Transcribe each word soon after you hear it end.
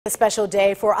A special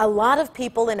day for a lot of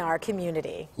people in our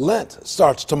community. Lent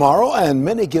starts tomorrow, and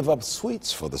many give up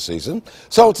sweets for the season.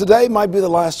 So today might be the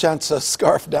last chance to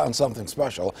scarf down something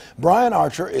special. Brian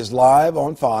Archer is live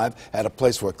on 5 at a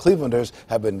place where Clevelanders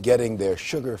have been getting their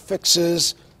sugar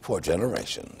fixes for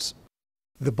generations.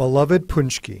 The beloved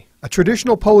punchki, a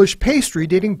traditional Polish pastry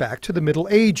dating back to the Middle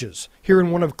Ages. Here in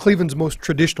one of Cleveland's most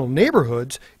traditional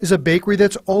neighborhoods is a bakery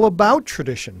that's all about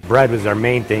tradition. Bread was our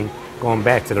main thing, going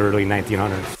back to the early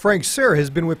 1900s. Frank Serra has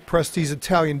been with Presti's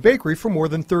Italian bakery for more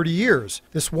than 30 years.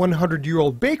 This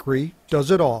 100-year-old bakery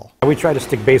does it all. We try to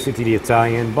stick basically to the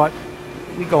Italian, but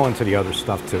we go into the other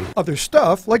stuff too. Other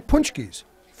stuff like punchkis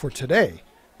for today.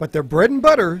 But their bread and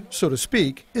butter, so to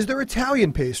speak, is their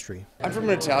Italian pastry. I'm from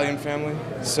an Italian family,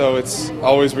 so it's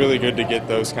always really good to get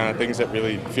those kind of things that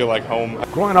really feel like home.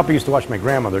 Growing up, I used to watch my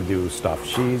grandmother do stuff.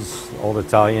 She's old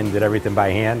Italian, did everything by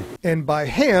hand. And by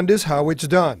hand is how it's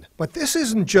done. But this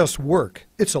isn't just work,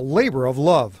 it's a labor of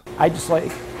love. I just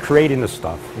like creating the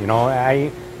stuff, you know.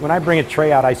 When I bring a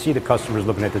tray out, I see the customers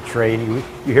looking at the tray, and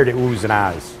you hear the oohs and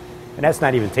ahs. And that's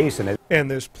not even tasting it.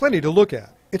 And there's plenty to look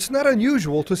at. It's not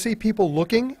unusual to see people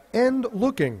looking and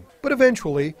looking. But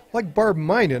eventually, like Barb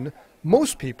Minen,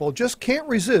 most people just can't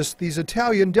resist these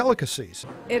Italian delicacies.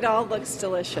 It all looks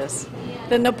delicious.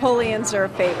 The Napoleons are a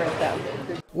favorite, though.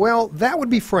 Well, that would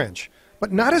be French,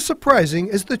 but not as surprising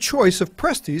as the choice of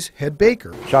Presti's head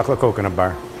baker. Chocolate coconut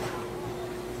bar.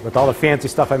 With all the fancy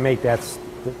stuff I make, that's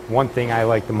the one thing I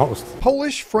like the most.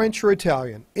 Polish, French, or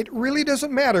Italian, it really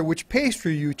doesn't matter which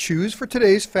pastry you choose for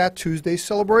today's Fat Tuesday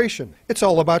celebration. It's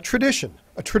all about tradition.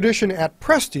 A tradition at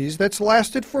Presti's that's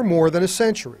lasted for more than a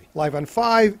century. Live on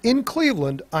 5 in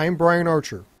Cleveland, I'm Brian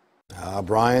Archer.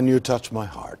 Brian, you touch my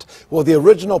heart. Well, the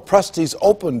original Presti's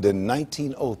opened in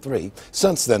 1903.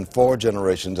 Since then, 4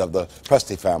 generations of the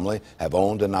Presti family have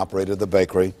owned and operated the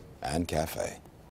bakery and cafe.